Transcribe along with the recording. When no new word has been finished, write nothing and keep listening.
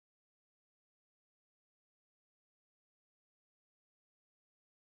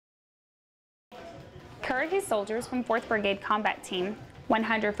Currahee soldiers from 4th Brigade Combat Team,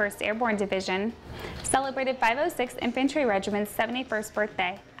 101st Airborne Division, celebrated 506th Infantry Regiment's 71st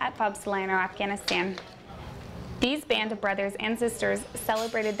birthday at FOB Salerno, Afghanistan. These band of brothers and sisters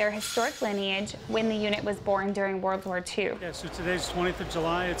celebrated their historic lineage when the unit was born during World War II. Yeah, so today's 20th of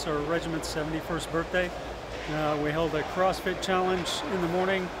July. It's our regiment's 71st birthday. We held a CrossFit challenge in the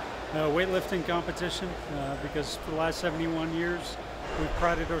morning, weightlifting competition, because for the last 71 years we've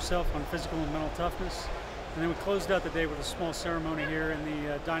prided ourselves on physical and mental toughness. And then we closed out the day with a small ceremony here in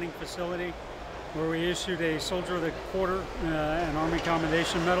the dining facility, where we issued a Soldier of the Quarter, an Army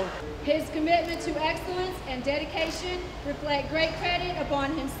Commendation Medal. His commitment to excellence and dedication reflect great credit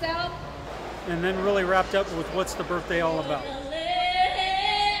upon himself. And then really wrapped up with what's the birthday all about.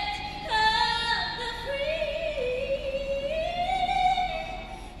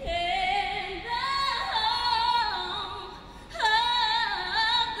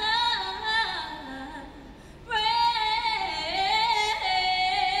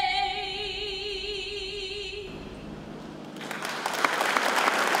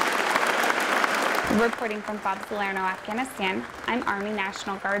 Reporting from FOB Salerno, Afghanistan, I'm Army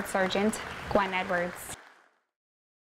National Guard Sergeant Gwendolyn Edwards.